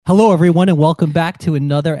Hello, everyone, and welcome back to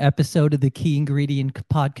another episode of the Key Ingredient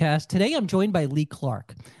Podcast. Today, I'm joined by Leigh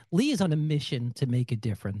Clark. Leigh is on a mission to make a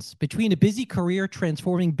difference. Between a busy career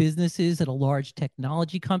transforming businesses at a large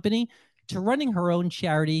technology company to running her own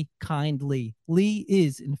charity, Kind Leigh, Leigh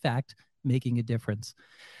is, in fact, making a difference.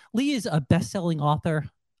 Leigh is a best-selling author,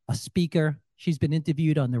 a speaker. She's been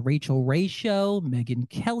interviewed on The Rachel Ray Show, Megyn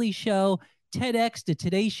Kelly Show, TEDx, The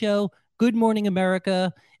Today Show, Good Morning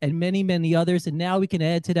America, and many, many others. And now we can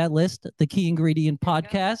add to that list the Key Ingredient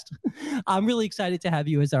Podcast. I'm really excited to have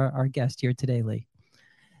you as our guest here today, Leigh.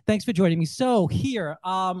 Thanks for joining me. So here,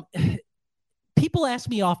 people ask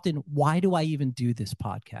me often, why do I even do this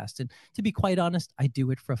podcast? And to be quite honest, I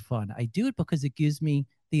do it for fun. I do it because it gives me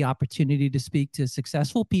the opportunity to speak to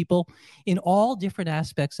successful people in all different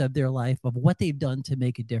aspects of their life, of what they've done to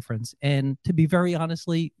make a difference. And to be very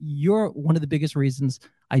honestly, you're one of the biggest reasons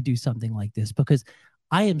I do something like this, because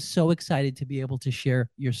I am so excited to be able to share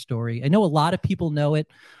your story. I know a lot of people know it.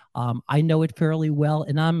 I know it fairly well,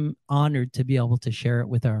 and I'm honored to be able to share it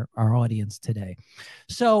with our audience today.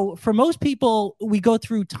 So for most people, we go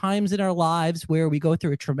through times in our lives where we go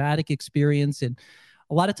through a traumatic experience, and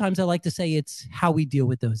a lot of times I like to say it's how we deal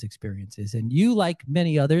with those experiences. And you, like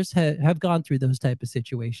many others, have gone through those type of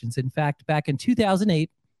situations. In fact, back in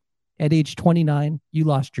 2008, at age 29, you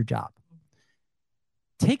lost your job.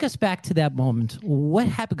 Take us back to that moment. What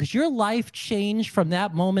happened? Because your life changed from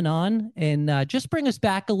that moment on. And just bring us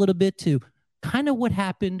back a little bit to kind of what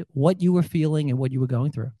happened, what you were feeling, and what you were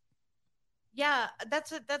going through. Yeah,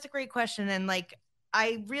 that's a great question. And like,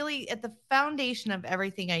 I really, at the foundation of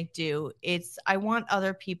everything I do, I want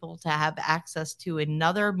other people to have access to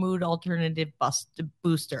another mood alternative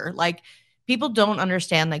booster. Like, people don't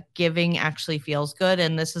understand that giving actually feels good.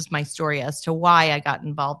 And this is my story as to why I got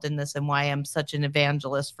involved in this and why I'm such an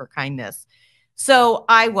evangelist for kindness. So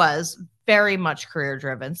I was very much career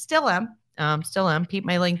driven, still am. Peep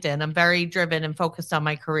my LinkedIn. I'm very driven and focused on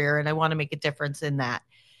my career, and I want to make a difference in that.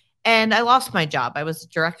 And I lost my job. I was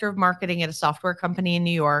director of marketing at a software company in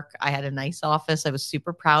New York. I had a nice office. I was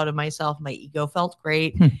super proud of myself. My ego felt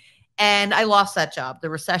great. And I lost that job. The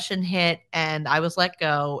recession hit and I was let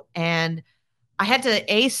go. And I had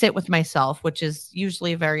to sit with myself, which is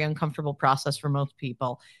usually a very uncomfortable process for most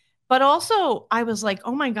people. But also I was like,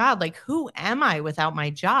 oh my God, like, who am I without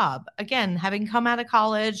my job? Again, having come out of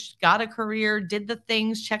college, got a career, did the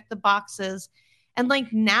things, checked the boxes. And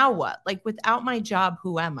like, now what? Like, without my job,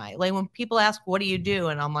 who am I? Like, when people ask, what do you do?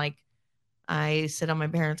 And I'm like, I sit on my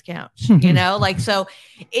parents' couch, like, so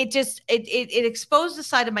it exposed a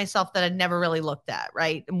side of myself that I'd never really looked at.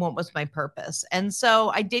 Right. And what was my purpose? And so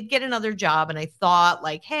I did get another job and I thought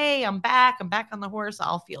like, hey, I'm back on the horse.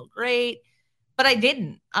 I'll feel great. But I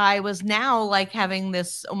didn't. I was now like having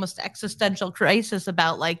this almost existential crisis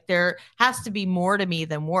about like, there has to be more to me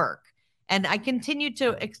than work. And I continued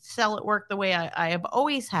to excel at work the way I have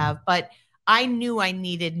always have, but I knew I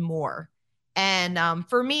needed more. And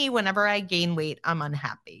for me, whenever I gain weight, I'm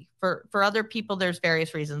unhappy. For other people, there's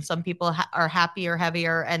various reasons. Some people are happy or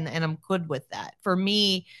heavier, and I'm good with that. For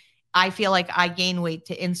me, I feel like I gain weight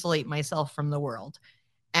to insulate myself from the world.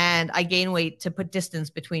 And I gain weight to put distance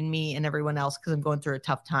between me and everyone else because I'm going through a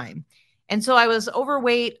tough time. And so I was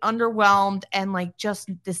overweight, underwhelmed, and like just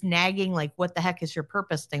this nagging, like, what the heck is your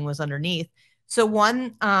purpose thing was underneath. So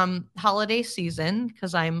one holiday season,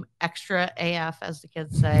 because I'm extra AF, as the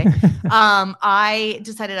kids say, I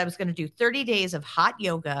decided I was going to do 30 days of hot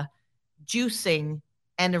yoga, juicing,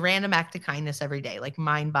 and a random act of kindness every day, like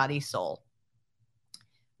mind, body, soul.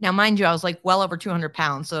 Now, mind you, I was like well over 200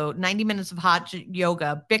 pounds. So 90 minutes of hot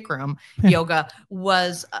yoga, Bikram yoga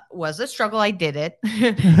was a struggle. I did it.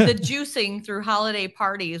 The juicing through holiday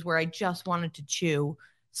parties where I just wanted to chew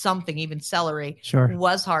something, even celery,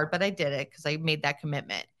 was hard, but I did it because I made that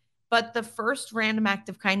commitment. But the first random act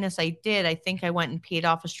of kindness I did, I think I went and paid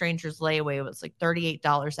off a stranger's layaway. It was like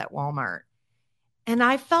 $38 at Walmart. And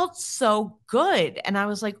I felt so good. And I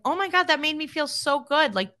was like, oh my God, that made me feel so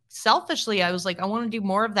good. Like, selfishly, I was like, I want to do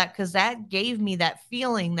more of that because that gave me that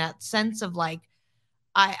feeling, that sense of like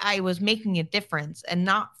I was making a difference, and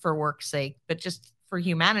not for work's sake, but just for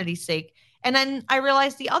humanity's sake. And then I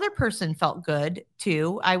realized the other person felt good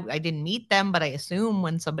too. I didn't meet them, but I assume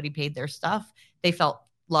when somebody paid their stuff, they felt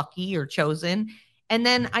lucky or chosen. And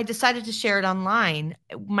then I decided to share it online.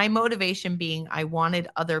 My motivation being I wanted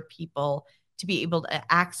other people to be able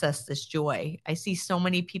to access this joy. I see so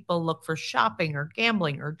many people look for shopping or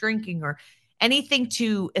gambling or drinking or anything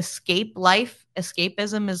to escape life.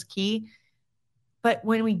 Escapism is key. But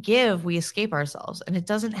when we give, we escape ourselves. And it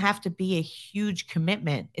doesn't have to be a huge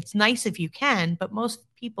commitment. It's nice if you can, but most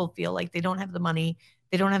people feel like they don't have the money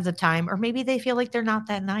they don't have the time, or maybe they feel like they're not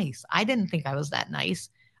that nice. I didn't think I was that nice.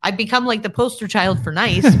 I've become like the poster child for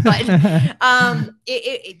nice, but that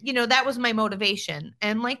was my motivation.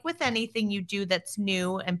 And like with anything you do that's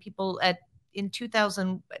new, and people in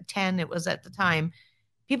 2010, it was at the time,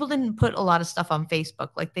 people didn't put a lot of stuff on Facebook.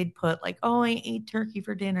 Like they'd put like, oh, I ate turkey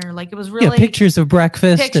for dinner. Like it was really pictures of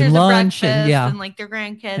breakfast and lunch and like their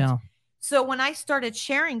grandkids. Yeah. So when I started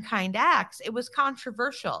sharing kind acts, it was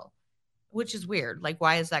controversial, which is weird. Like,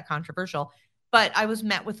 why is that controversial? But I was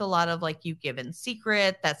met with a lot of like, you give in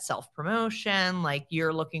secret, that's self-promotion. Like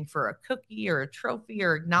you're looking for a cookie or a trophy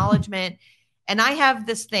or acknowledgement. And I have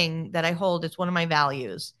this thing that I hold. It's one of my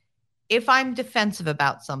values. If I'm defensive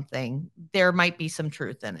about something, there might be some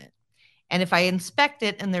truth in it. And if I inspect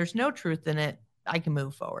it and there's no truth in it, I can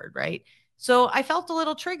move forward, right? So I felt a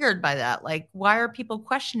little triggered by that. Like, why are people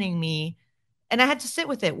questioning me? And I had to sit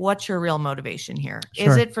with it. What's your real motivation here? Sure.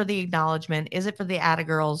 Is it for the acknowledgement? Is it for the atta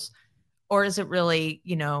girls? Or is it really,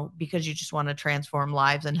 because you just want to transform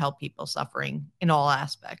lives and help people suffering in all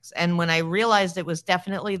aspects? And when I realized it was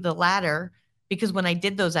definitely the latter, because when I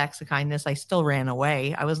did those acts of kindness, I still ran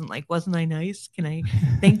away. I wasn't like, wasn't I nice? Can I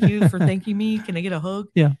thank you for thanking me? Can I get a hug?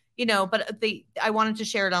 Yeah. But I wanted to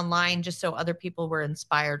share it online just so other people were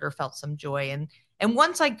inspired or felt some joy. And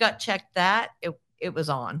once I gut checked that, it was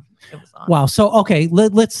on. It was on. Wow. So, okay,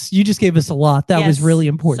 you just gave us a lot. That was really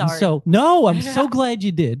important. Sorry. So, no, I'm so glad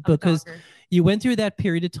you did, because you went through that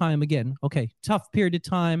period of time again. Okay. Tough period of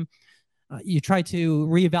time. You try to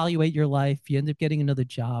reevaluate your life. You end up getting another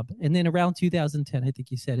job. And then around 2010, I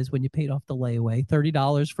think you said, is when you paid off the layaway,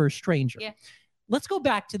 $30 for a stranger. Yeah. Let's go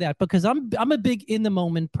back to that, because I'm a big in the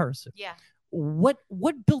moment person. Yeah. What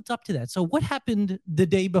built up to that? So what happened the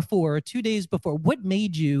day before, 2 days before? What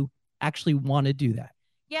made you actually want to do that?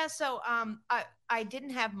 Yeah. So I didn't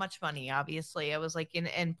have much money, obviously. I was like,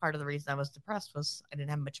 and part of the reason I was depressed was I didn't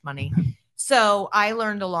have much money. So I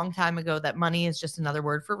learned a long time ago that money is just another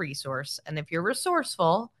word for resource. And if you're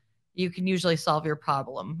resourceful, you can usually solve your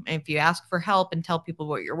problem. And if you ask for help and tell people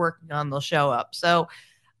what you're working on, they'll show up. So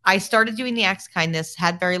I started doing the acts of kindness,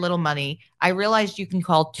 had very little money. I realized you can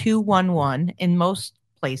call 211 in most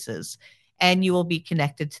places, and you will be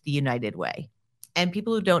connected to the United Way. And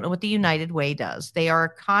people who don't know what the United Way does, they are a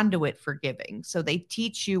conduit for giving. So they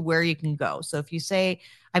teach you where you can go. So if you say,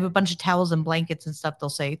 I have a bunch of towels and blankets and stuff, they'll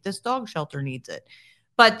say, this dog shelter needs it.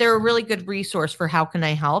 But they're a really good resource for how can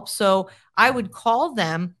I help? So I would call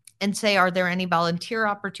them and say, are there any volunteer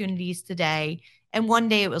opportunities today? And one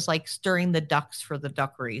day it was like stirring the ducks for the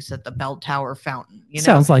duckeries at the bell tower fountain.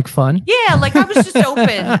 Sounds like fun. Yeah, like I was just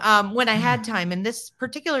open when I had time. And this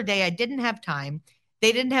particular day, I didn't have time.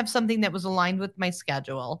 They didn't have something that was aligned with my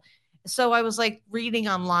schedule. So I was like reading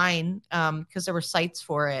online because there were sites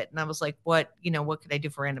for it. And I was like, what could I do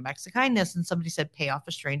for random acts of kindness? And somebody said, pay off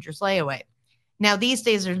a stranger's layaway. Now, these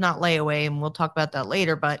days there's not layaway, and we'll talk about that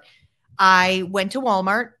later. But I went to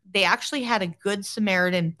Walmart. They actually had a Good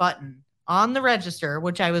Samaritan button on the register,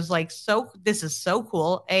 which I was like, this is so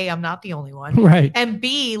cool. A, I'm not the only one. Right. And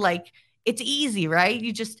B, like, it's easy, right?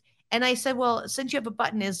 And I said, well, since you have a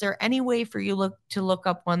button, is there any way for you to look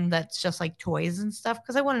up one that's just like toys and stuff?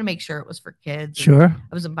 Because I wanted to make sure it was for kids. Sure.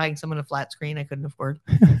 I wasn't buying someone a flat screen I couldn't afford.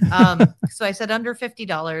 So I said under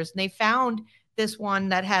 $50. And they found this one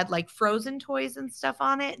that had like Frozen toys and stuff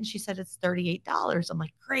on it. And she said, it's $38. I'm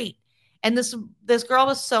like, great. And this girl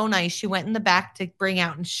was so nice. She went in the back to bring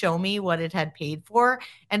out and show me what it had paid for.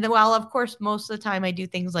 And then, well, of course, most of the time I do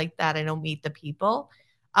things like that, I don't meet the people.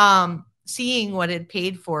 Seeing what it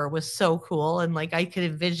paid for was so cool. And like, I could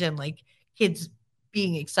envision like kids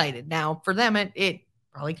being excited. Now for them, it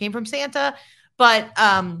probably came from Santa, but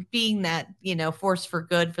being that, force for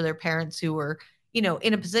good for their parents who were,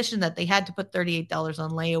 in a position that they had to put $38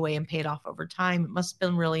 on layaway and pay it off over time. It must've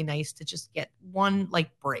been really nice to just get one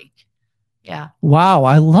like break. Yeah. Wow.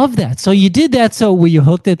 I love that. So you did that. So were you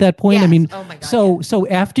hooked at that point? Yes. I mean, oh my God, so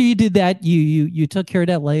after you did that, you took care of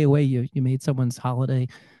that layaway, you made someone's holiday.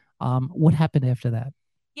 What happened after that?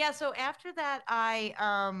 Yeah. So after that,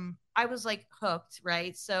 I was like hooked,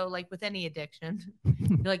 right? So like with any addiction,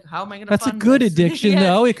 you're like, how am I going to That's fund a good this? addiction,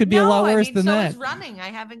 though. It could be a lot worse than so that. is running. I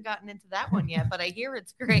haven't gotten into that one yet, but I hear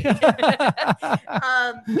it's great. But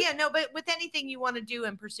with anything you want to do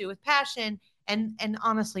and pursue with passion, and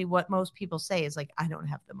honestly, what most people say is like, I don't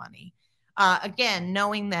have the money. Again,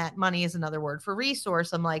 knowing that money is another word for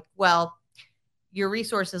resource, I'm like, well, your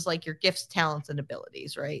resources like your gifts, talents, and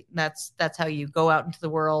abilities, right? And that's how you go out into the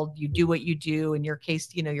world. You do what you do. In your case,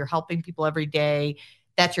 you're helping people every day.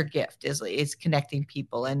 That's your gift is connecting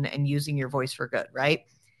people and using your voice for good, right?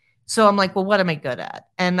 So I'm like, well, what am I good at?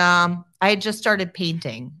 And I had just started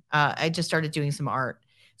painting. I just started doing some art.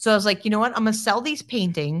 So I was like, you know what? I'm going to sell these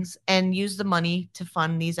paintings and use the money to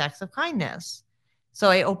fund these acts of kindness. So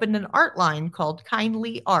I opened an art line called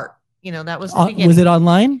Kindly Art. That was the beginning. Was it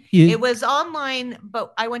online? It was online,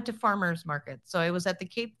 but I went to farmers market. So I was at the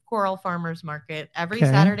Cape Coral Farmers Market every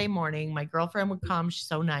Saturday morning. My girlfriend would come. She's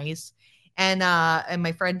so nice. And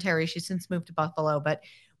my friend Terry, she's since moved to Buffalo, but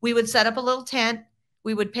we would set up a little tent.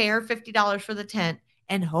 We would pay her $50 for the tent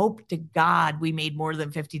and hope to God we made more than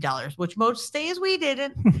 $50, which most days we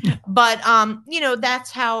didn't. But that's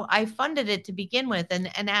how I funded it to begin with. And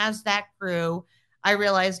as that grew, I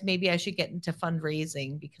realized maybe I should get into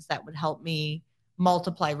fundraising because that would help me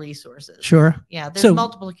multiply resources. Sure. Yeah, there's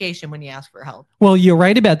multiplication when you ask for help. Well, you're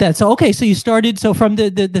right about that. So, okay, so you started, from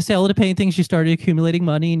the sale of the paintings, you started accumulating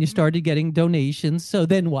money and you started getting donations. So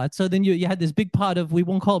then what? So then you had this big pot of, we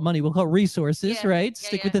won't call it money, we'll call it resources, right?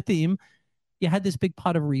 Stick with the theme. You had this big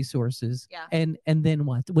pot of resources. Yeah. And then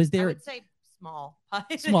what? Was there? I would say small.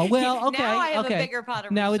 Small. Well, okay. Now I have a bigger pot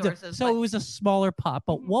of resources. So it was a smaller pot.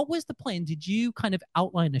 But what was the plan? Did you kind of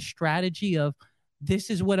outline a strategy of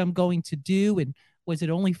this is what I'm going to do? And was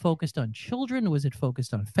it only focused on children? Was it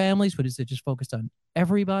focused on families? Was it just focused on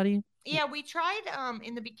everybody? Yeah, we tried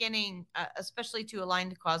in the beginning, especially to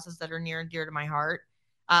align to causes that are near and dear to my heart.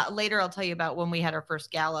 Later, I'll tell you about when we had our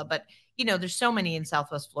first gala, but there's so many in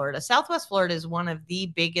Southwest Florida. Southwest Florida is one of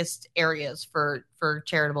the biggest areas for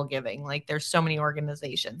charitable giving. Like there's so many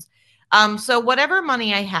organizations. So whatever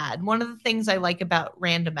money I had, one of the things I like about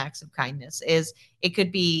random acts of kindness is it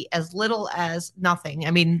could be as little as nothing.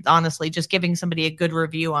 I mean, honestly, just giving somebody a good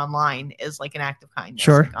review online is like an act of kindness.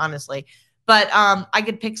 Sure. Like, honestly. But I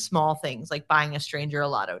could pick small things like buying a stranger a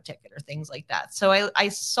lotto ticket or things like that. So I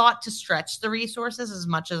sought to stretch the resources as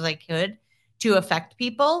much as I could to affect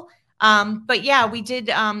people. But yeah, we did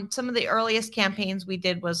some of the earliest campaigns we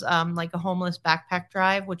did was like a homeless backpack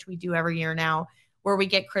drive, which we do every year now, where we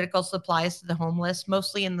get critical supplies to the homeless,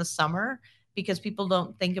 mostly in the summer, because people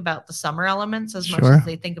don't think about the summer elements as much as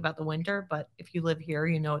they think about the winter. But if you live here,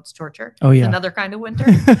 it's torture. Oh, yeah. It's another kind of winter.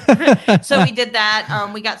 So we did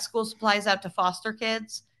that. We got school supplies out to foster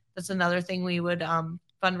kids. That's another thing we would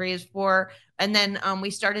fundraise for. And then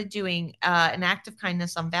we started doing an act of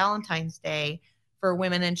kindness on Valentine's Day for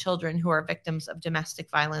women and children who are victims of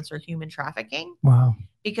domestic violence or human trafficking. Wow.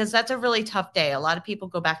 Because that's a really tough day. A lot of people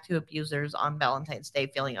go back to abusers on Valentine's Day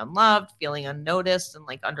feeling unloved, feeling unnoticed, and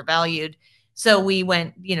like undervalued. So we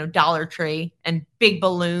went, Dollar Tree and big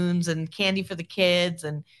balloons and candy for the kids.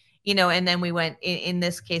 And, and then we went, in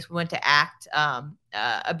this case, we went to ACT,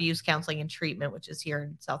 Abuse Counseling and Treatment, which is here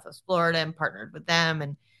in Southwest Florida, and partnered with them.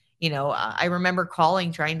 And, I remember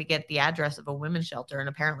calling, trying to get the address of a women's shelter. And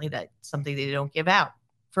apparently that's something they don't give out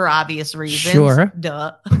for obvious reasons. Sure.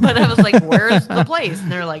 Duh. But I was like, where's the place?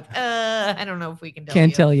 And they're like, I don't know if we can tell you.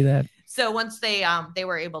 Can't tell you that. So once they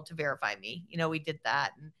were able to verify me, we did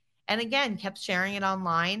that. And again, kept sharing it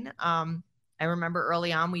online. I remember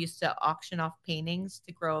early on, we used to auction off paintings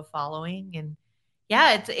to grow a following. And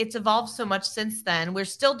yeah, it's evolved so much since then. We're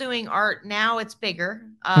still doing art. Now it's bigger.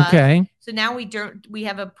 Okay. So now we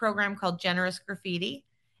have a program called Generous Graffiti,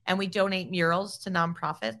 and we donate murals to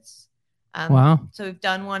nonprofits. Wow. So we've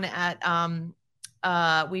done one at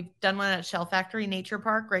Shell Factory Nature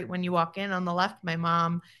Park, right when you walk in on the left. My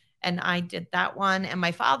mom and I did that one. And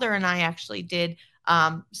my father and I actually did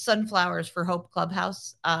sunflowers for Hope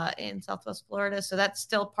Clubhouse in Southwest Florida. So that's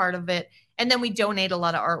still part of it. And then we donate a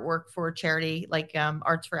lot of artwork for charity, like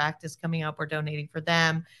Arts for Act is coming up. We're donating for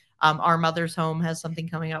them. Our Mother's Home has something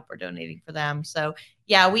coming up. We're donating for them. So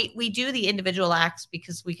yeah, we do the individual acts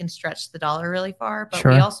because we can stretch the dollar really far, but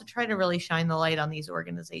we also try to really shine the light on these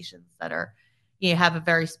organizations that are, have a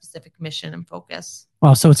very specific mission and focus.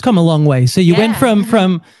 Wow. So it's come a long way. So you went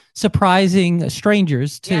from surprising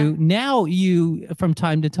strangers to now you, from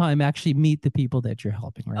time to time, actually meet the people that you're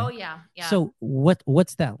helping, right? Oh yeah. Yeah. So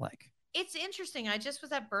what's that like? It's interesting. I just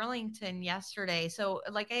was at Burlington yesterday. So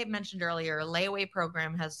like I had mentioned earlier, a layaway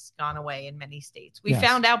program has gone away in many states. We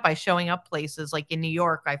found out by showing up places like in New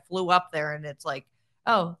York. I flew up there and it's like,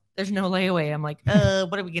 oh, there's no layaway. I'm like,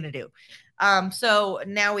 what are we going to do? So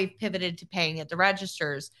now we've pivoted to paying at the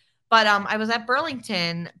registers. But I was at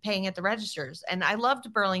Burlington paying at the registers. And I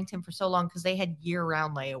loved Burlington for so long because they had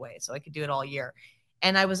year-round layaway. So I could do it all year.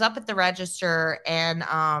 And I was up at the register and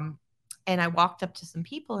I walked up to some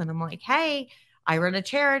people and I'm like, hey, I run a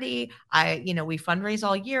charity. We fundraise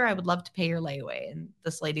all year. I would love to pay your layaway. And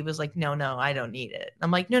this lady was like, no, I don't need it. I'm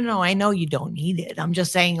like, no, I know you don't need it. I'm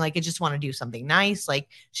just saying, like, I just want to do something nice. Like,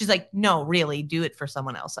 she's like, no, really, do it for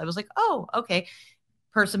someone else. I was like, oh, okay.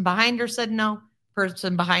 Person behind her said no.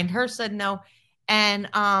 person behind her said no. And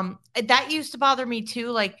that used to bother me too,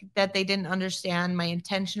 like that they didn't understand my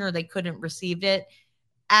intention or they couldn't receive it.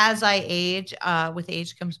 As I age, with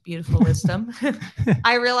age comes beautiful wisdom.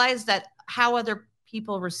 I realized that how other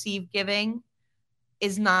people receive giving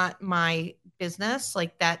is not my business.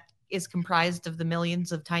 Like that is comprised of the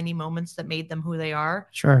millions of tiny moments that made them who they are.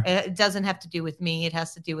 Sure. It doesn't have to do with me. It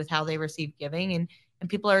has to do with how they receive giving, and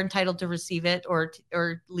people are entitled to receive it or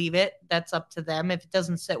leave it. That's up to them. If it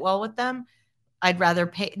doesn't sit well with them, I'd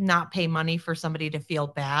rather not pay money for somebody to feel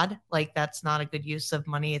bad. Like that's not a good use of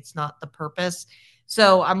money. It's not the purpose.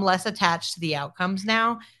 So I'm less attached to the outcomes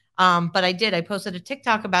now. But I posted a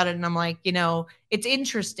TikTok about it and I'm like, it's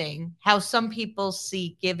interesting how some people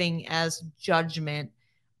see giving as judgment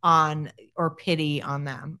on or pity on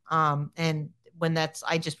them. And when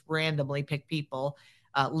I just randomly pick people,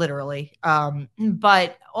 literally.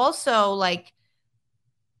 But also like,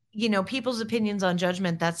 people's opinions on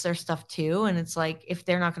judgment, that's their stuff too. And it's like, if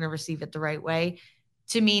they're not going to receive it the right way,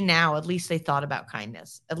 to me now, at least they thought about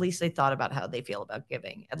kindness. At least they thought about how they feel about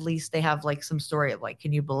giving. At least they have like some story of like,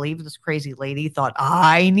 can you believe this crazy lady thought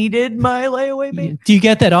I needed my layaway baby? Do you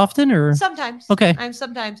get that often or? Sometimes. Okay.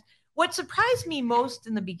 Sometimes. What surprised me most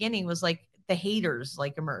in the beginning was like the haters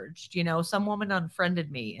like emerged. Some woman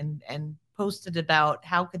unfriended me and posted about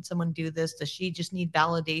how could someone do this? Does she just need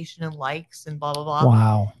validation and likes and blah, blah, blah.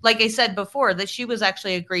 Wow. Like I said before, that she was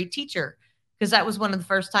actually a great teacher because that was one of the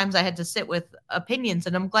first times I had to sit with opinions.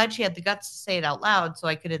 And I'm glad she had the guts to say it out loud so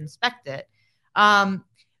I could inspect it.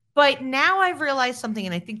 But now I've realized something,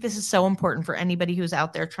 and I think this is so important for anybody who's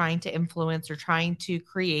out there trying to influence or trying to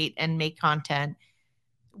create and make content.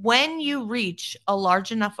 When you reach a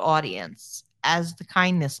large enough audience as the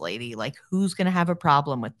kindness lady, like who's going to have a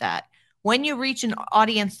problem with that? When you reach an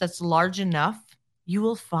audience that's large enough, you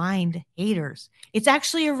will find haters. It's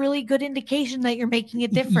actually a really good indication that you're making a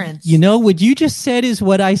difference. What you just said is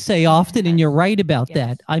what I say often, and you're right about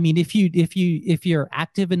that. I mean, if you're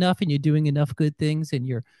active enough and you're doing enough good things and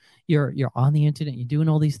you're on the internet, you're doing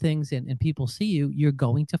all these things and people see you, you're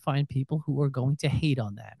going to find people who are going to hate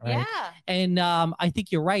on that, right? Yeah. And I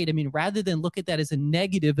think you're right. I mean, rather than look at that as a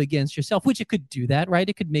negative against yourself, which it could do that, right?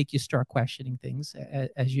 It could make you start questioning things,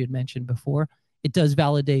 as you had mentioned before. It does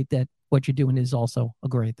validate that what you're doing is also a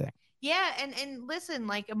great thing. Yeah, and listen,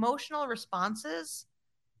 like emotional responses,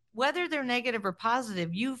 whether they're negative or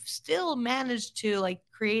positive, you've still managed to like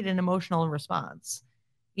create an emotional response,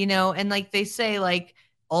 and like they say, like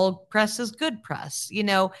all press is good press.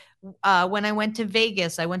 When I went to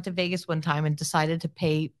Vegas one time and decided to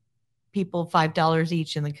pay people $5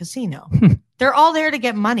 each in the casino. They're all there to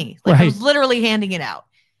get money. Like right. I was literally handing it out.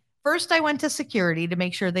 First, I went to security to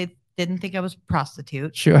make sure they didn't think I was a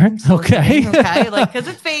prostitute. Sure. Okay. Okay. Like, because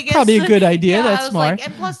it's Vegas. Probably a good idea. Yeah, that's smart. Like,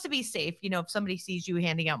 and plus to be safe, if somebody sees you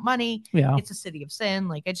handing out money, it's a city of sin.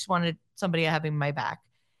 Like, I just wanted somebody having my back.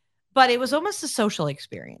 But it was almost a social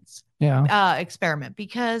experience. Yeah. Experiment.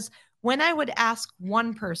 Because when I would ask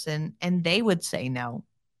one person and they would say no,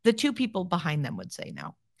 the two people behind them would say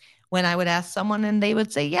no. When I would ask someone and they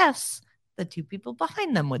would say yes, the two people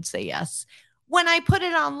behind them would say yes. When I put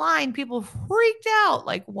it online, people freaked out.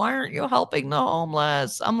 Like, why aren't you helping the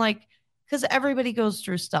homeless? I'm like, because everybody goes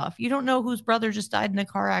through stuff. You don't know whose brother just died in a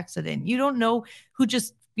car accident. You don't know who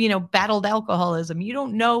just, battled alcoholism. You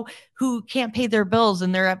don't know who can't pay their bills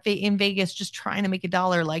and they're in Vegas just trying to make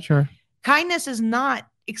 $1. Like, sure. Kindness is not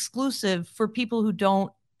exclusive for people who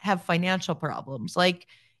don't have financial problems. Like,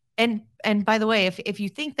 and by the way, if you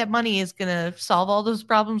think that money is going to solve all those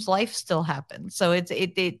problems, life still happens. So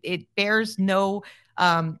it bears no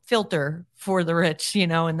filter for the rich,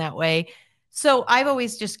 in that way. So I've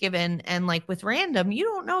always just given, and like with random, you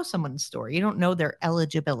don't know someone's story. You don't know their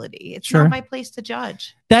eligibility. It's not my place to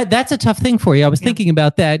judge. That's a tough thing for you. I was thinking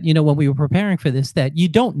about that, when we were preparing for this, that you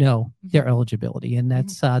don't know their eligibility. And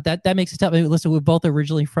that's that makes it tough. I mean, listen, we're both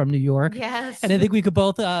originally from New York. Yes. And I think we could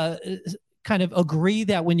both kind of agree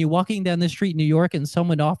that when you're walking down the street in New York and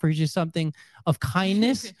someone offers you something of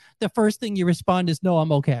kindness, the first thing you respond is, no,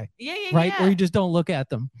 I'm okay. Yeah. Right. Yeah. Or you just don't look at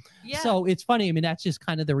them. Yeah. So it's funny. I mean, that's just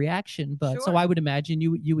kind of the reaction. But so I would imagine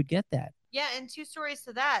you would get that. Yeah. And two stories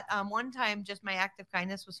to that. One time, just my act of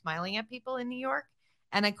kindness was smiling at people in New York.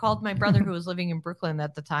 And I called my brother who was living in Brooklyn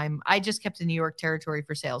at the time. I just kept the New York territory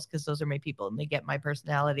for sales because those are my people and they get my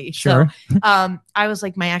personality. Sure. So I was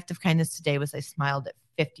like, my act of kindness today was I smiled at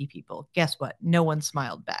 50 people. Guess what? No one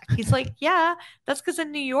smiled back. He's like, yeah, that's because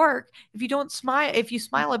in New York, if you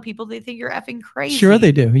smile at people, they think you're effing crazy. Sure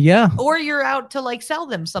they do. Yeah. Or you're out to like sell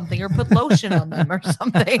them something or put lotion on them or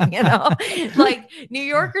something, Like New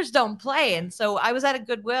Yorkers don't play. And so I was at a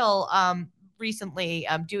Goodwill, recently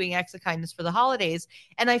doing acts of kindness for the holidays,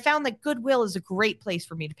 and I found that Goodwill is a great place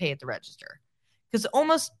for me to pay at the register because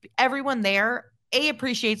almost everyone there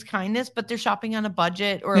appreciates kindness, but they're shopping on a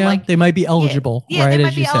budget or like they might be eligible, yeah, right? they might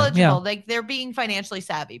As be you said, eligible. Like they're being financially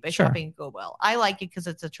savvy by Sure. shopping at Goodwill. I like it because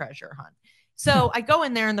it's a treasure hunt. So I go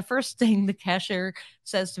in there, and the first thing the cashier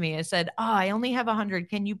says to me, I said, "Oh, I only have 100.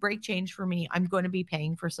 Can you break change for me? I'm going to be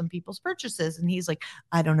paying for some people's purchases." And he's like,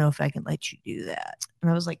 "I don't know if I can let you do that."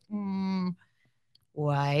 And I was like,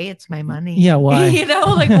 why? It's my money. Yeah, why? You know,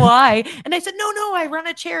 like why? And I said, no, I run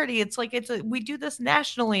a charity. It's like we do this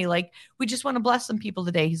nationally. Like we just want to bless some people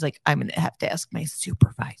today. He's like, I'm gonna have to ask my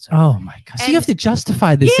supervisor. Oh my God. So you have to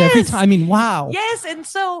justify this every time. I mean, wow. Yes. And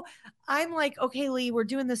so I'm like, okay, Leigh, we're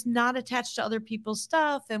doing this not attached to other people's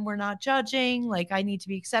stuff and we're not judging. Like I need to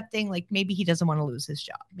be accepting. Like maybe he doesn't want to lose his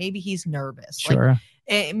job. Maybe he's nervous. Sure.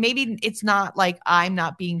 Like, maybe it's not like I'm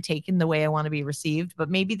not being taken the way I want to be received, but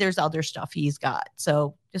maybe there's other stuff he's got.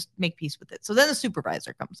 So just make peace with it. So then the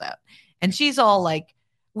supervisor comes out and she's all like,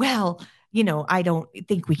 well, you know, I don't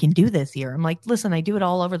think we can do this here. I'm like, listen, I do it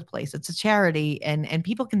all over the place. It's a charity and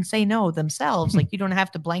people can say no themselves. Like you don't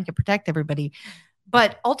have to blanket protect everybody.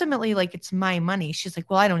 But ultimately, like it's my money. She's like,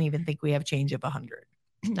 well, I don't even think we have change of 100.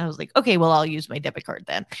 I was like, okay, well, I'll use my debit card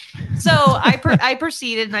then. So I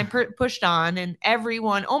proceeded and I pushed on, and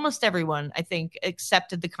almost everyone, I think,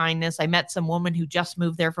 accepted the kindness. I met some woman who just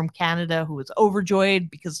moved there from Canada who was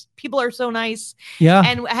overjoyed because people are so nice. Yeah,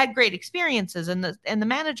 and had great experiences. And the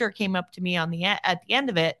manager came up to me at the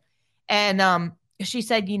end of it, and she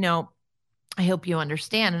said, you know, I hope you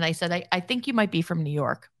understand. And I said, I think you might be from New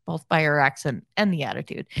York, both by her accent and the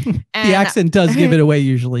attitude. And the accent does give it away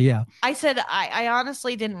usually. Yeah. I said, I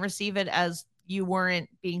honestly didn't receive it as you weren't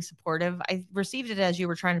being supportive. I received it as you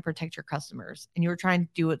were trying to protect your customers and you were trying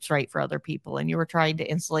to do what's right for other people. And you were trying to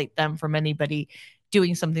insulate them from anybody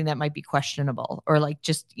doing something that might be questionable or like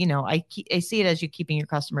just, you know, I see it as you keeping your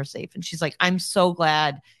customers safe. And she's like, I'm so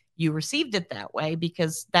glad you received it that way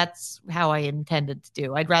because that's how I intended to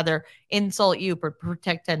do. I'd rather insult you but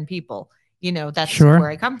protect 10 people. You know, that's where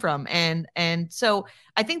I come from. And so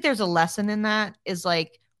I think there's a lesson in that is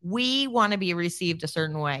like, we want to be received a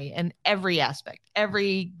certain way in every aspect,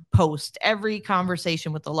 every post, every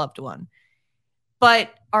conversation with a loved one. But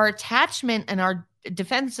our attachment and our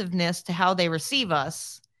defensiveness to how they receive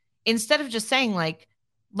us, instead of just saying like,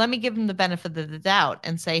 let me give them the benefit of the doubt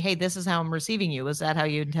and say, hey, this is how I'm receiving you. Is that how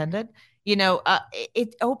you intended? You know,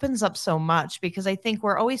 it opens up so much because I think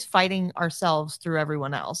we're always fighting ourselves through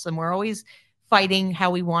everyone else. And we're always fighting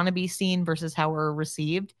how we want to be seen versus how we're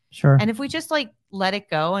received. Sure. And if we just like let it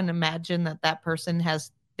go and imagine that person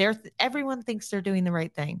has everyone thinks they're doing the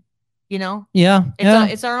right thing. You know? Yeah.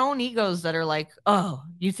 It's our own egos that are like, oh,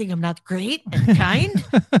 you think I'm not great and kind?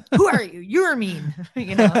 Who are you? You're mean.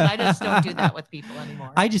 You know, I just don't do that with people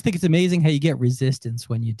anymore. I just think it's amazing how you get resistance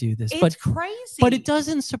when you do this. It's crazy. But it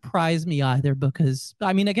doesn't surprise me either because,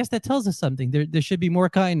 I mean, I guess that tells us something. There should be more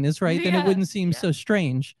kindness, right? Then it wouldn't seem so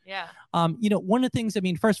strange. Yeah. You know, one of the things, I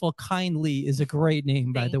mean, first of all, Kindly is a great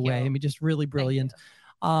name, by the way. I mean, just really brilliant.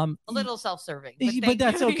 A little self-serving, but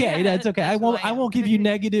that's okay. That's okay. I won't give you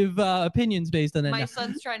negative opinions based on that. My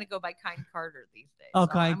son's trying to go by Kind Carter these days. Oh,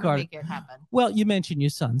 so Kind Carter. Make it happen. Well, you mentioned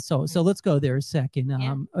your son, so let's go there a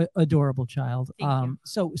second. Adorable child.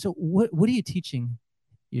 So what are you teaching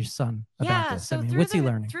your son about this? So I mean, what's he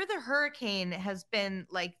learning? Through the hurricane has been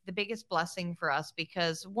like the biggest blessing for us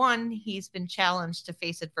because one, he's been challenged to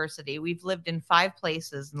face adversity. We've lived in 5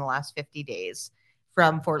 places in the last 50 days.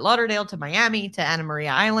 From Fort Lauderdale to Miami to Anna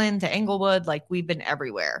Maria Island to Englewood, like we've been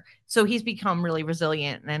everywhere. So he's become really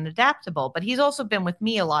resilient and adaptable, but he's also been with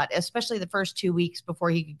me a lot, especially the first 2 weeks before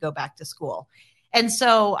he could go back to school. And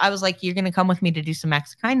so I was like, you're going to come with me to do some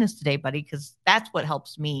acts of kindness today, buddy, because that's what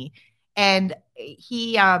helps me. And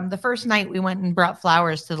he, the first night we went and brought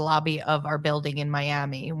flowers to the lobby of our building in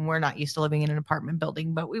Miami. We're not used to living in an apartment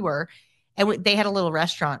building, but we were. And they had a little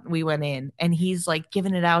restaurant. We went in and he's like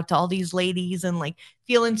giving it out to all these ladies and like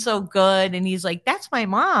feeling so good. And he's like, that's my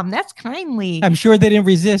mom. That's Kindly. I'm sure they didn't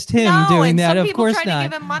resist him doing that. Some of course not. Trying to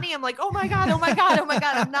give him money. I'm like, oh my God, oh my God, oh my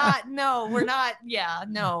God. I'm not. No, we're not. Yeah,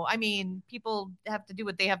 no. I mean, people have to do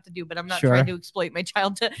what they have to do, but I'm not trying to exploit my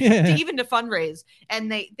child to even to fundraise. And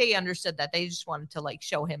they understood that. They just wanted to like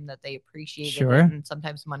show him that they appreciated it. And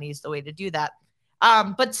sometimes money is the way to do that.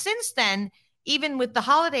 But since then, even with the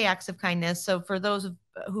holiday acts of kindness. So for those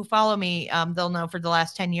who follow me, they'll know for the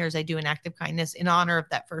last 10 years, I do an act of kindness in honor of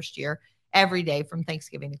that first year, every day from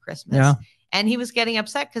Thanksgiving to Christmas. Yeah. And he was getting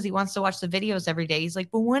upset because he wants to watch the videos every day. He's like,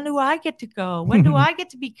 well, when do I get to go? When do I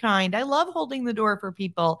get to be kind? I love holding the door for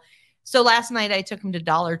people. So last night I took him to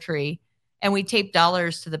Dollar Tree and we taped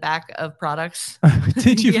dollars to the back of products.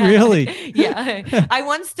 Did you Yeah. really? Yeah. I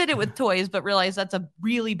once did it with toys, but realized that's a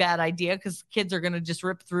really bad idea because kids are going to just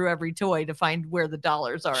rip through every toy to find where the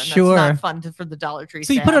dollars are. And Sure. that's not fun for the Dollar Tree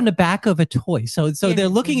So you staff. put it on the back of a toy. So Yeah. they're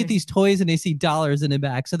looking at these toys and they see dollars in the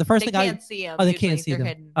back. So the first They thing can't see them. oh, they usually. can't see They're them.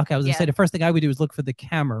 hidden. Okay, I was gonna say the first thing I would do is look for the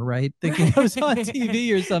camera, right? Thinking it was on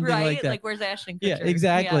TV or something right? like that. Like where's Ashton Kutcher? Yeah,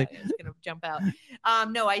 exactly. Yeah, it's gonna jump out.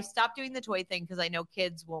 No, I stopped doing the toy thing because I know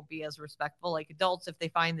kids won't be as respectful. Like adults, if they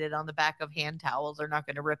find it on the back of hand towels, they're not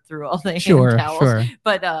going to rip through all the hand towels. Sure.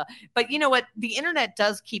 But you know what? The internet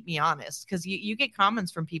does keep me honest because you get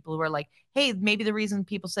comments from people who are like, hey, maybe the reason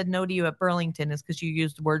people said no to you at Burlington is because you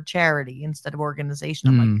used the word charity instead of organization.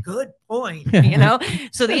 I'm like, good point. You know,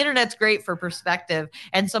 so the internet's great for perspective.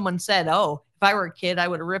 And someone said, oh, if I were a kid, I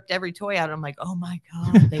would have ripped every toy out. I'm like, oh my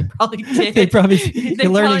God, they probably did. They probably you're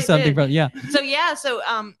learning something from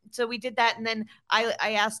So we did that. And then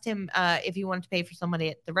I asked him if he wanted to pay for somebody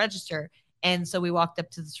at the register. And so we walked up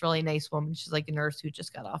to this really nice woman. She's like a nurse who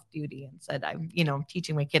just got off duty and said, I'm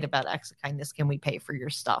teaching my kid about acts of kindness. Can we pay for your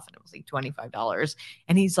stuff? And it was like $25.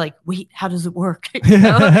 And he's like, wait, how does it work?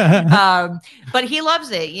 But he loves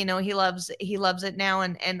it. He loves it now.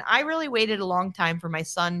 And I really waited a long time for my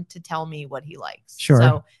son to tell me what he likes. Sure.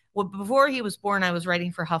 So before he was born, I was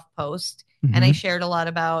writing for HuffPost. Mm-hmm. And I shared a lot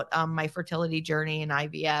about my fertility journey and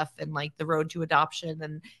IVF and like the road to adoption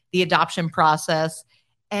and the adoption process.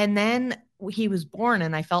 And then he was born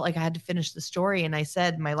and I felt like I had to finish the story. And I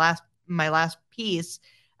said, my last piece,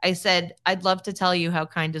 I said, I'd love to tell you how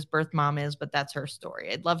kind his birth mom is, but that's her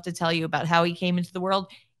story. I'd love to tell you about how he came into the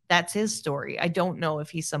world. That's his story. I don't know if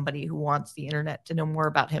he's somebody who wants the internet to know more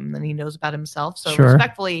about him than he knows about himself. So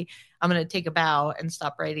respectfully, I'm going to take a bow and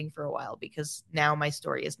stop writing for a while because now my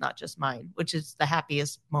story is not just mine, which is the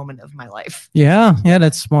happiest moment of my life. Yeah,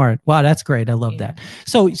 that's smart. Wow, that's great. I love that.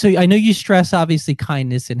 So I know you stress obviously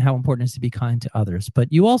kindness and how important it is to be kind to others,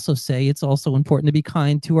 but you also say it's also important to be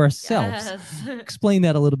kind to ourselves. Yes. Explain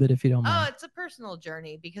that a little bit if you don't mind. Oh, it's a personal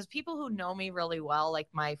journey because people who know me really well, like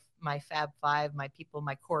my Fab Five, my people,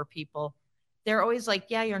 my core people, they're always like,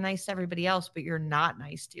 yeah, you're nice to everybody else, but you're not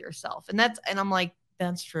nice to yourself. And I'm like,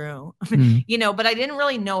 that's true. But I didn't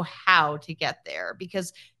really know how to get there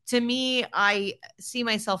because to me, I see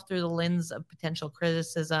myself through the lens of potential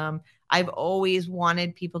criticism. I've always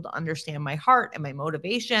wanted people to understand my heart and my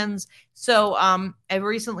motivations. So I'm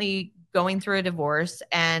recently going through a divorce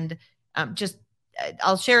and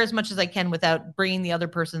I'll share as much as I can without bringing the other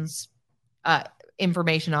person's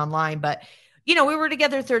information online. But, we were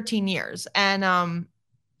together 13 years and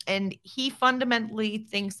he fundamentally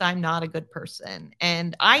thinks I'm not a good person.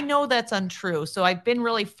 And I know that's untrue. So I've been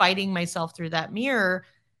really fighting myself through that mirror.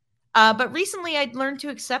 But recently I'd learned to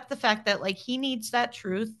accept the fact that like he needs that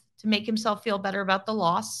truth to make himself feel better about the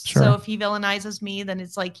loss. Sure. So if he villainizes me, then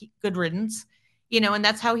it's like good riddance, and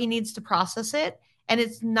that's how he needs to process it. And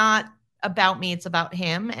it's not about me, it's about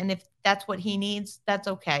him. And if that's what he needs, that's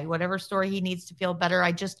okay. Whatever story he needs to feel better.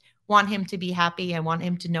 I just want him to be happy. I want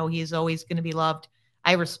him to know he is always going to be loved.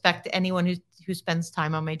 I respect anyone who spends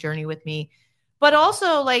time on my journey with me. But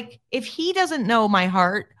also, like, if he doesn't know my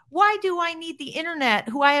heart, why do I need the internet,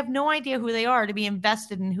 who I have no idea who they are, to be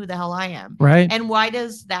invested in who the hell I am? Right. And why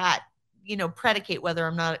does that, predicate whether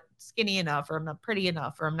I'm not skinny enough or I'm not pretty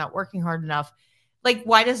enough or I'm not working hard enough? Like,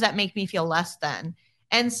 why does that make me feel less than?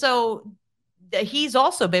 And so he's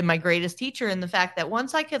also been my greatest teacher in the fact that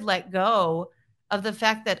once I could let go of the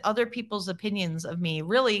fact that other people's opinions of me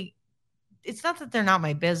really, it's not that they're not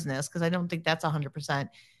my business, because I don't think that's 100%,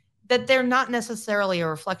 that they're not necessarily a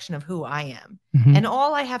reflection of who I am. Mm-hmm. And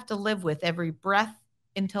all I have to live with every breath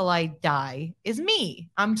until I die is me.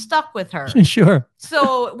 I'm stuck with her. Sure.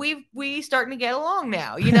 So we starting to get along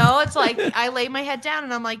now. It's like I lay my head down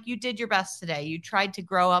and I'm like, you did your best today. You tried to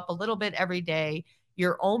grow up a little bit every day.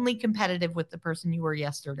 You're only competitive with the person you were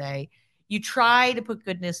yesterday. You try to put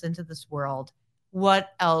goodness into this world. What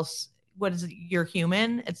else? What is it? You're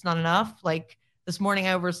human. It's not enough. Like this morning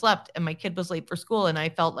I overslept and my kid was late for school and I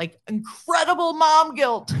felt like incredible mom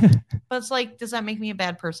guilt. But it's like, does that make me a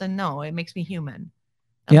bad person? No, it makes me human.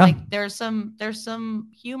 I'm like, there's some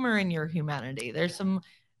humor in your humanity. There's some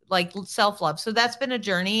like self-love. So that's been a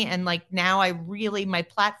journey. And like now my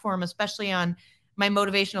platform, especially on my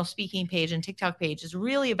motivational speaking page and TikTok page, is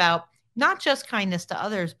really about not just kindness to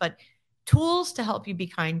others, but tools to help you be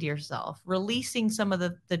kind to yourself, releasing some of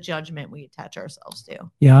the judgment we attach ourselves to.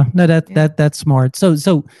 Yeah, no, that's smart.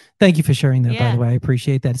 So thank you for sharing that, by the way. I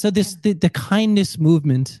appreciate that. So the kindness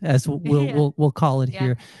movement, as we'll call it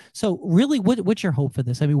here. So really, what's your hope for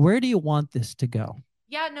this? I mean, where do you want this to go?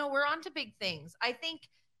 Yeah, no, we're on to big things. I think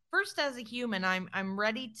first, as a human, I'm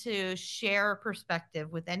ready to share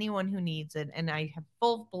perspective with anyone who needs it, and I have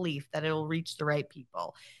full belief that it will reach the right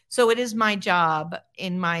people. So it is my job,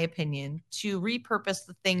 in my opinion, to repurpose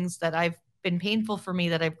the things that I've been painful for me,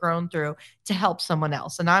 that I've grown through, to help someone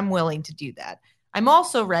else, and I'm willing to do that. I'm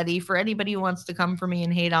also ready for anybody who wants to come for me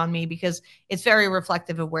and hate on me, because it's very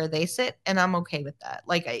reflective of where they sit, and I'm okay with that.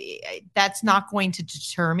 Like, that's not going to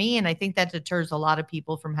deter me, and I think that deters a lot of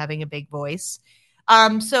people from having a big voice.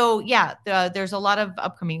 So yeah, there's a lot of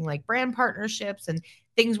upcoming like brand partnerships and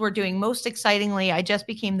things we're doing. Most excitingly, I just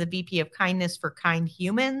became the VP of Kindness for Kind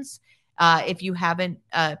Humans. If you haven't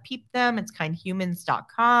peeped them, it's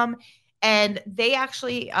kindhumans.com. And they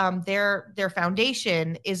actually, their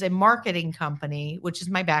foundation is a marketing company, which is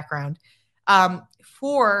my background,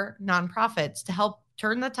 for nonprofits to help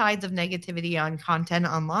turn the tides of negativity on content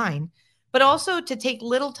online, but also to take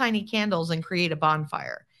little tiny candles and create a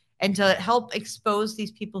bonfire, and to help expose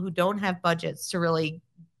these people who don't have budgets to really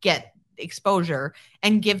get exposure,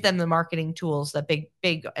 and give them the marketing tools that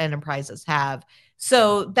big enterprises have.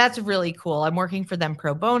 So that's really cool. I'm working for them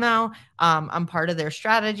pro bono. I'm part of their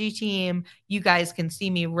strategy team. You guys can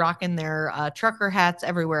see me rocking their trucker hats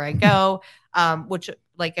everywhere I go, which,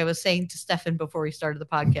 like I was saying to Stefan before we started the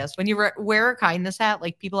podcast, when you wear a kindness hat,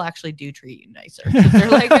 like, people actually do treat you nicer.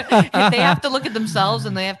 They're like, they have to look at themselves,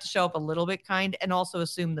 and they have to show up a little bit kind, and also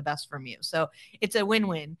assume the best from you. So it's a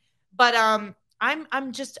win-win. But I'm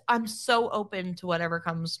so open to whatever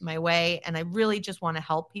comes my way, and I really just want to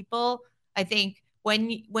help people. I think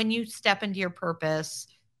when you step into your purpose,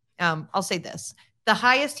 I'll say this: the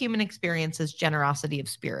highest human experience is generosity of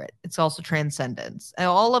spirit. It's also transcendence. And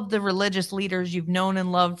all of the religious leaders you've known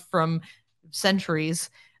and loved from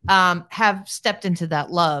centuries have stepped into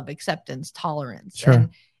that love, acceptance, tolerance. Sure.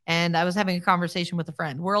 And I was having a conversation with a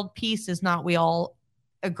friend. World peace is not we all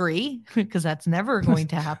agree, because that's never going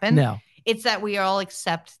to happen. No. It's that we all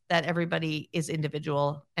accept that everybody is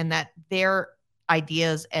individual, and that their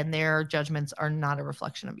ideas and their judgments are not a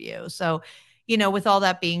reflection of you. So, with all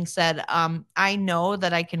that being said, I know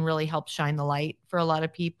that I can really help shine the light for a lot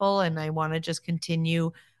of people, and I want to just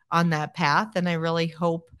continue on that path. And I really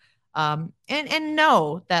hope, and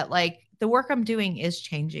know that, like, the work I'm doing is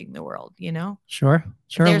changing the world. Sure.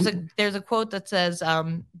 There's a quote that says,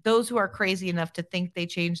 those who are crazy enough to think they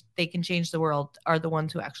can change the world are the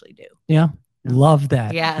ones who actually do. Yeah. Love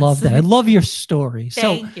that. Yes. Love that. I love your story.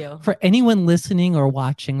 Thank you. For anyone listening or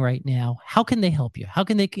watching right now, how can they help you? How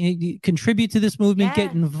can they contribute to this movement,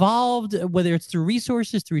 get involved, whether it's through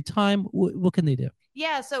resources, through time? What can they do?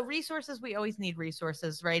 Yeah. So resources, we always need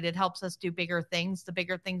resources, right? It helps us do bigger things. The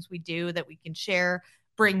bigger things we do that we can share,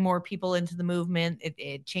 bring more people into the movement.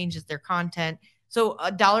 It changes their content. So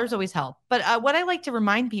dollars always help. But what I like to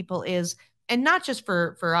remind people is, and not just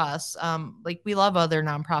for us, like, we love other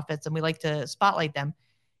nonprofits and we like to spotlight them.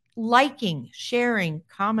 Liking, sharing,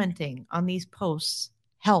 commenting on these posts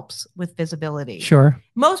helps with visibility. Sure.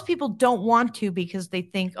 Most people don't want to, because they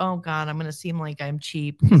think, oh God, I'm going to seem like I'm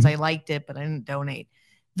cheap because I liked it, but I didn't donate.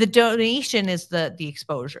 The donation is the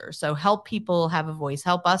exposure. So help people have a voice.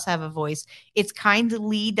 Help us have a voice. It's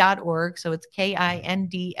kindleigh.org. So it's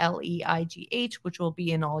KINDLEIGH, which will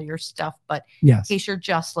be in all your stuff. But yes, in case you're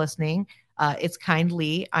just listening, it's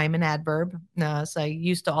kindly. I'm an adverb. So I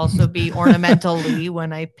used to also be ornamentally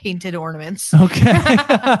when I painted ornaments. Okay.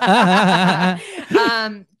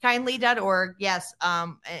 Kindly.org. Yes.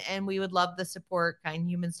 And we would love the support.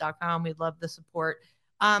 Kindhumans.com. We'd love the support.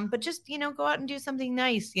 But just, go out and do something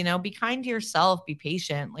nice, be kind to yourself, be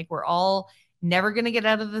patient. Like, we're all never going to get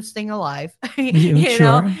out of this thing alive.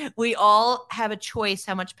 We all have a choice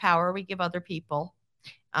how much power we give other people.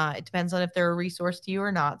 It depends on if they're a resource to you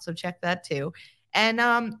or not. So check that too.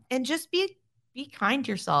 And just be kind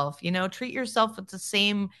to yourself, treat yourself with the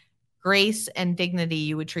same grace and dignity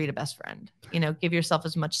you would treat a best friend. Give yourself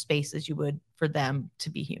as much space as you would for them to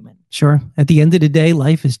be human. Sure. At the end of the day,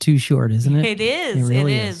 life is too short, isn't it? It is. It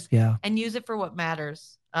really is. Yeah. And use it for what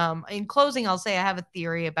matters. In closing, I'll say I have a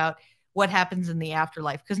theory about what happens in the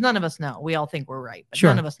afterlife, because none of us know. We all think we're right, but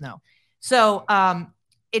none of us know. So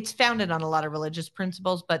it's founded on a lot of religious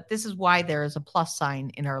principles, but this is why there is a plus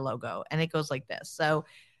sign in our logo. And it goes like this. So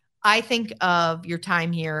I think of your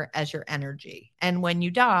time here as your energy. And when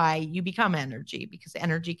you die, you become energy, because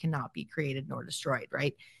energy cannot be created nor destroyed,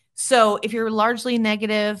 right? So if you're largely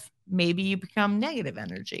negative, maybe you become negative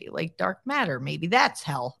energy, like dark matter. Maybe that's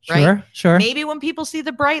hell, right? Sure. Maybe when people see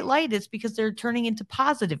the bright light, it's because they're turning into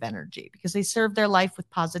positive energy, because they serve their life with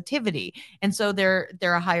positivity. And so they're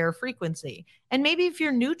a higher frequency. And maybe if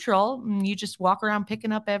you're neutral, you just walk around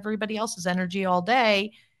picking up everybody else's energy all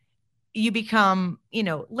day, you become,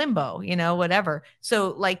 limbo, whatever.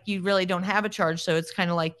 So like you really don't have a charge. So it's kind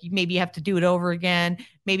of like maybe you have to do it over again.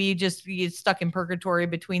 Maybe you get stuck in purgatory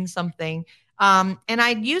between something. And I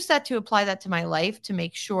use that to apply that to my life to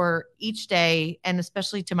make sure each day, and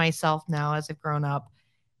especially to myself now as I've grown up,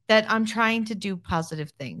 that I'm trying to do positive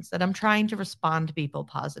things, that I'm trying to respond to people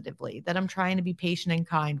positively, that I'm trying to be patient and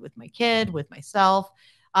kind with my kid, with myself,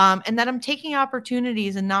 and that I'm taking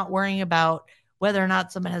opportunities and not worrying about whether or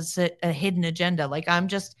not someone has a hidden agenda. Like I'm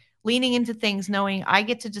just leaning into things, knowing I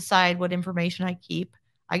get to decide what information I keep.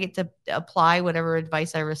 I get to apply whatever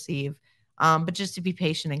advice I receive. But just to be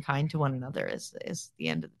patient and kind to one another is the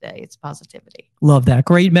end of the day. It's positivity. Love that.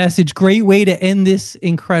 Great message. Great way to end this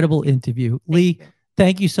incredible interview. Leigh,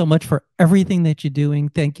 thank you so much for everything that you're doing.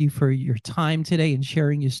 Thank you for your time today and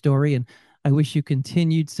sharing your story. And I wish you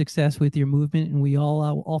continued success with your movement. And we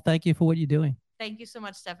all thank you for what you're doing. Thank you so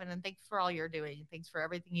much, Stefan. And thanks for all you're doing. Thanks for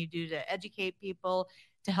everything you do to educate people,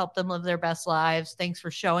 to help them live their best lives. Thanks for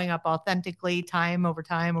showing up authentically time over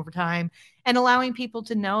time over time, and allowing people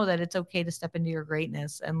to know that it's okay to step into your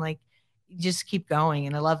greatness and like just keep going.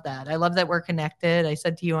 And I love that. I love that we're connected. I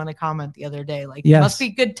said to you on a comment the other day, like, Yes. It must be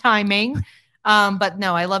good timing. But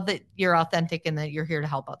no, I love that you're authentic and that you're here to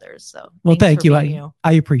help others. So well, thank you.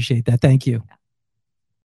 I appreciate that. Thank you. Yeah.